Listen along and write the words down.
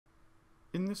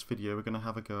In this video we're going to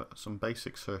have a go at some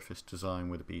basic surface design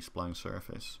with a B-spline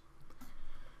surface.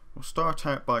 We'll start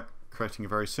out by creating a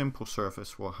very simple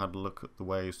surface. We'll have a look at the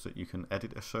ways that you can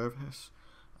edit a surface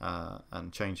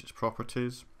and change its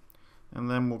properties,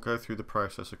 and then we'll go through the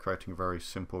process of creating a very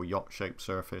simple yacht shaped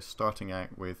surface, starting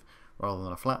out with, rather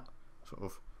than a flat sort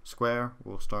of square,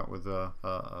 we'll start with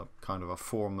a kind of a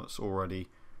form that's already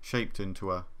shaped into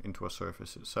a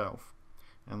surface itself,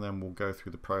 and then we'll go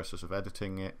through the process of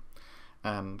editing it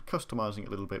and customizing it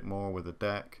a little bit more with a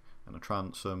deck and a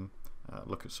transom,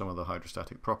 look at some of the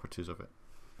hydrostatic properties of it.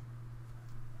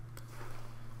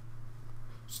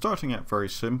 Starting out very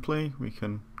simply, we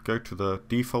can go to the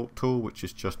default tool, which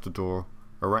is just to draw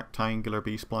a rectangular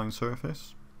B-spline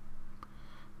surface,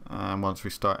 and once we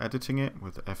start editing it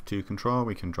with the F2 control,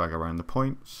 we can drag around the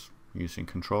points. Using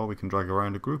control, we can drag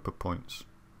around a group of points.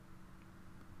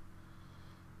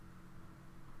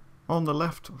 On the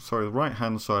right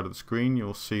hand side of the screen,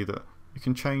 you'll see that you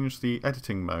can change the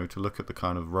editing mode to look at the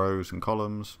kind of rows and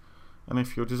columns, and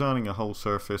if you're designing a whole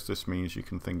surface, this means you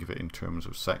can think of it in terms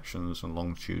of sections and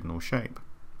longitudinal shape.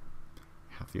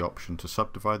 You have the option to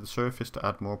subdivide the surface to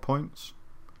add more points.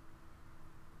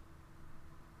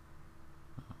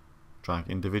 Drag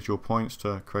individual points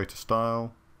to create a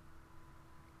style.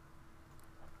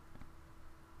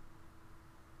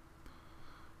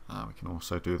 We can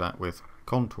also do that with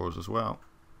contours as well.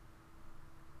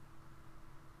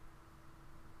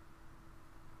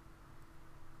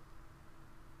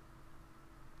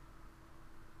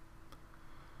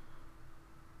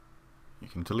 You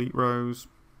can delete rows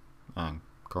and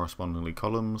correspondingly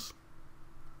columns.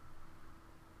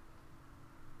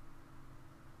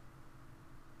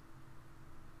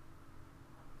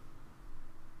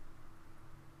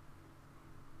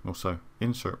 Also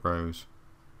insert rows.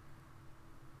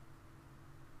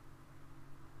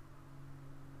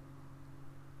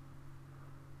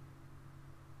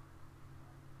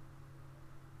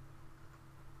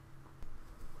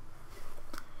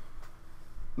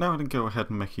 Now we can go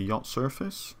ahead and make a yacht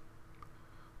surface.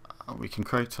 We can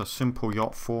create a simple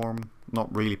yacht form,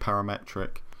 not really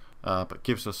parametric, but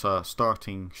gives us a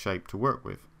starting shape to work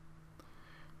with.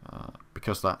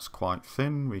 Because that's quite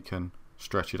thin, we can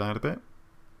stretch it out a bit.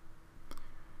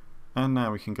 And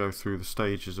now we can go through the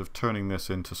stages of turning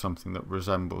this into something that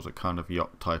resembles a kind of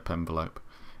yacht type envelope.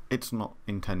 It's not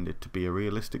intended to be a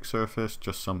realistic surface,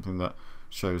 just something that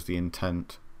shows the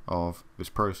intent of this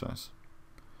process.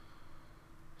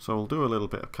 So we'll do a little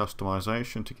bit of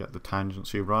customization to get the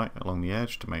tangency right along the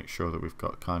edge to make sure that we've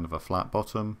got kind of a flat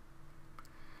bottom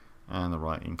and the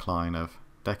right incline of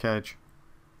deck edge.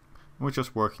 And we're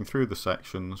just working through the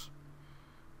sections,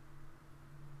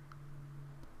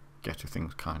 get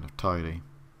things kind of tidy.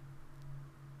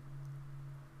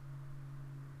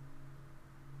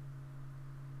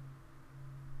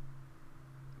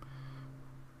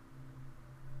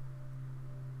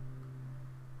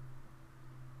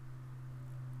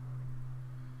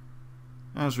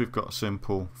 As we've got a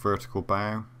simple vertical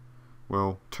bow,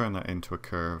 we'll turn that into a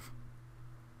curve.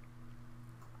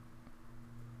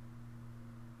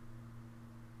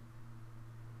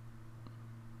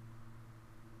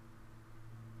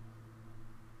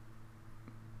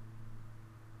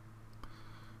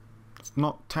 It's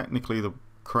not technically the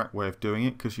correct way of doing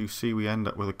it, because you see we end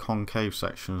up with a concave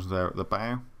sections there at the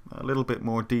bow. A little bit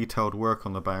more detailed work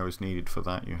on the bow is needed for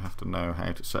that. You have to know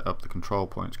how to set up the control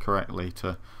points correctly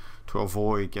to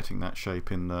avoid getting that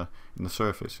shape in the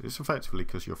surface. It's effectively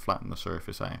because you're flattening the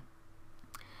surface out.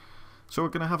 So we're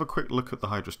going to have a quick look at the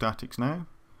hydrostatics now.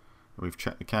 We've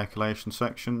checked the calculation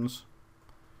sections.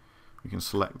 We can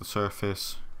select the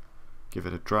surface, give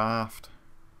it a draft,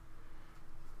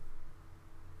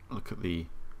 look at the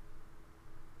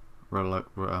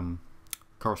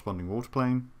corresponding water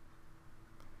plane.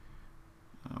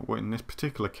 In this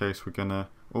particular case, we're going to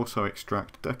also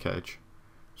extract deck edge,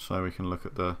 so we can look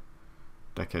at the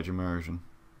deck edge immersion.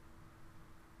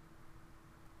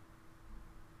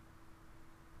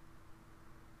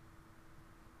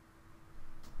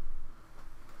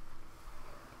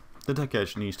 The deck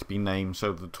edge needs to be named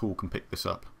so that the tool can pick this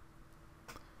up.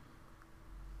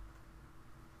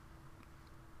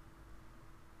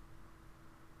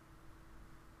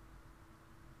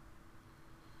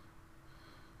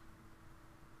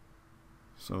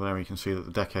 So there we can see that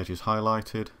the deck edge is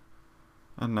highlighted.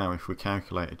 And now if we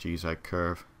calculate a GZ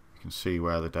curve, you can see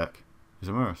where the deck is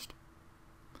immersed.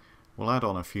 We'll add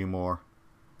on a few more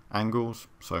angles,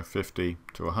 so 50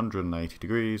 to 180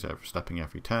 degrees, stepping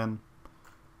every 10.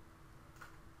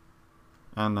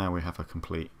 And now we have a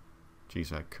complete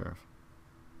GZ curve.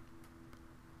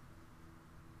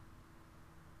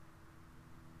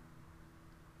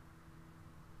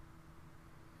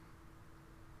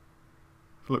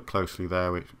 If you look closely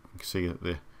there, we can see that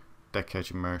the deck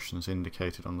edge immersion is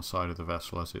indicated on the side of the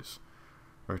vessel as it's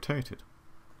rotated.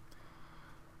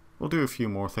 We'll do a few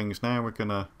more things now. We're going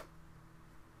to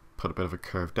put a bit of a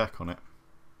curved deck on it.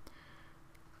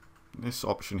 This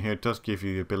option here does give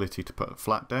you the ability to put a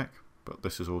flat deck, but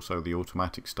this is also the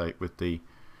automatic state with the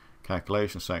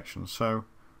calculation section. So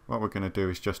what we're going to do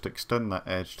is just extend that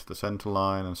edge to the center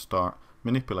line and start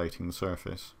manipulating the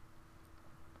surface.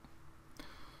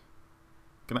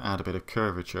 I'm going to add a bit of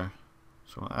curvature,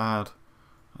 so I'll add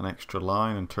an extra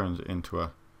line and turns it into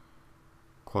a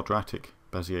quadratic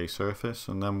Bezier surface,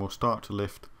 and then we'll start to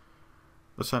lift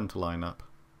the center line up.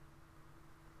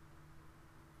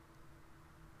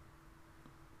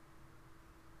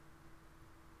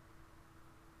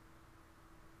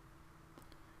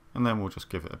 And then we'll just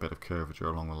give it a bit of curvature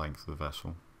along the length of the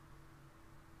vessel.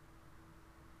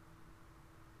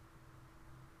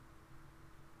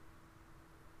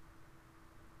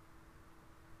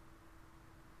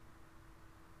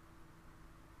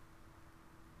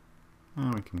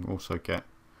 And we can also get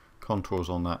contours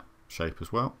on that shape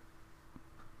as well.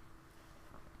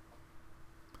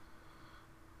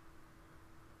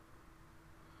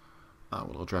 That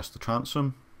will address the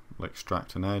transom. We'll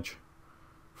extract an edge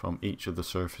from each of the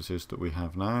surfaces that we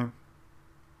have now.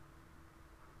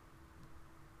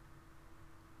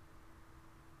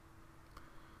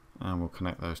 And we'll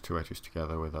connect those two edges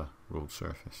together with a ruled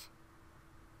surface.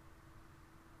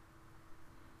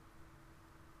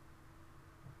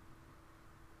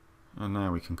 And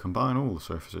now we can combine all the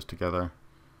surfaces together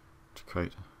to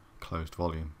create a closed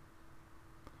volume.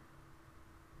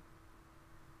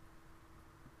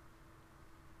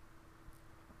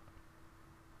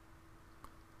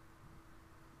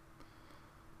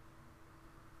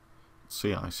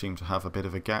 See, I seem to have a bit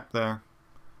of a gap there,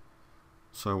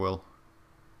 so we'll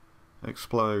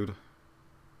explode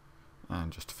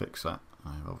and just fix that.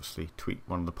 I've obviously tweaked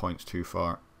one of the points too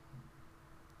far.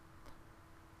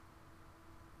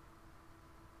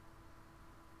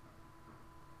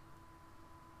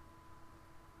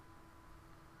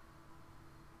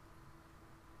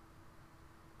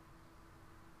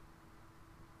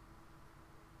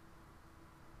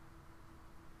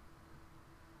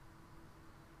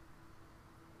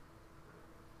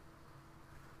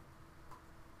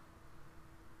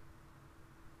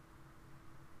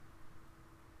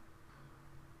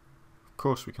 Of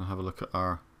course, we can have a look at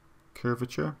our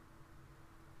curvature.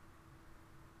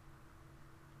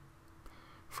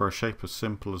 For a shape as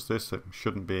simple as this, it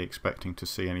shouldn't be expecting to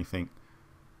see anything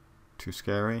too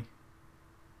scary.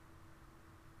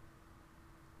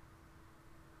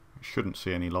 We shouldn't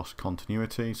see any lost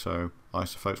continuity, so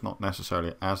isophote's not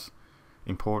necessarily as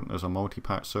important as a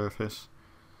multi-patch surface.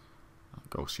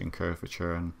 Gaussian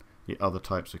curvature and the other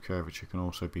types of curvature can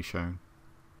also be shown.